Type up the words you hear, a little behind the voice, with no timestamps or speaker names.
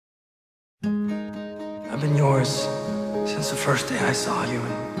I've been yours since the first day I saw you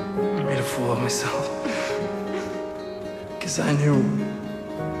and made a fool of myself. Because I knew,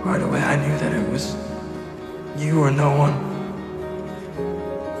 right away, I knew that it was you or no one.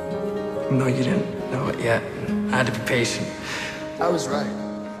 Even though you didn't know it yet, I had to be patient. I was right.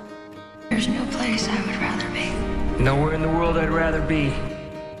 There's no place I would rather be. Nowhere in the world I'd rather be.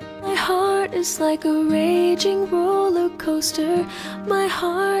 My heart is like a raging roller coaster. My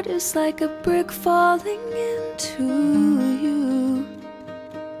heart is like a brick falling into you.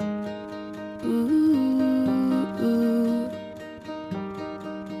 Ooh.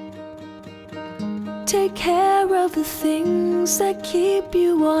 Take care of the things that keep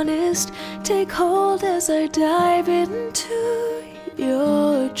you honest. Take hold as I dive into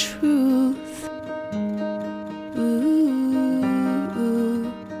your truth.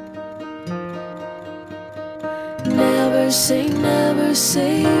 Never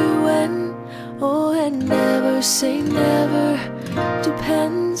say when, oh, and never say never.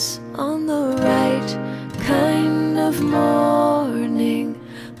 Depends on the right kind of morning,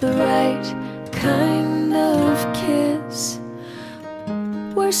 the right kind of kiss.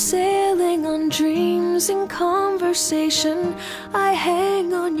 We're sailing on dreams in conversation. I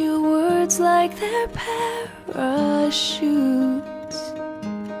hang on your words like they're parachutes.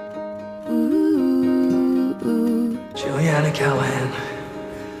 Juliana Callahan,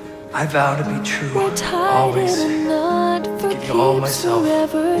 I vow to be true, We're tied always. in a knot for Give you all keeps myself.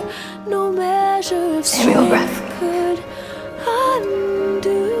 forever. No measure of Samuel strength Breath. could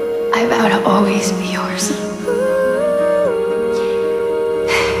undo. I vow to always be yours.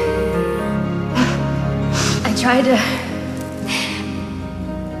 I tried to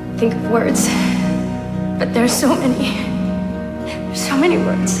think of words, but there's so many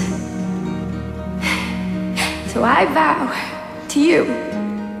words. So I vow to you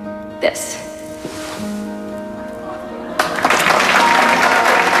this.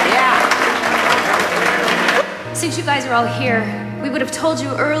 Yeah. Since you guys are all here, we would have told you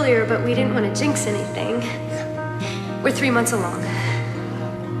earlier, but we didn't want to jinx anything. We're 3 months along.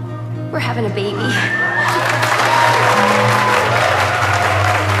 We're having a baby.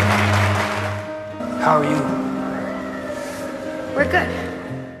 How are you? We're good.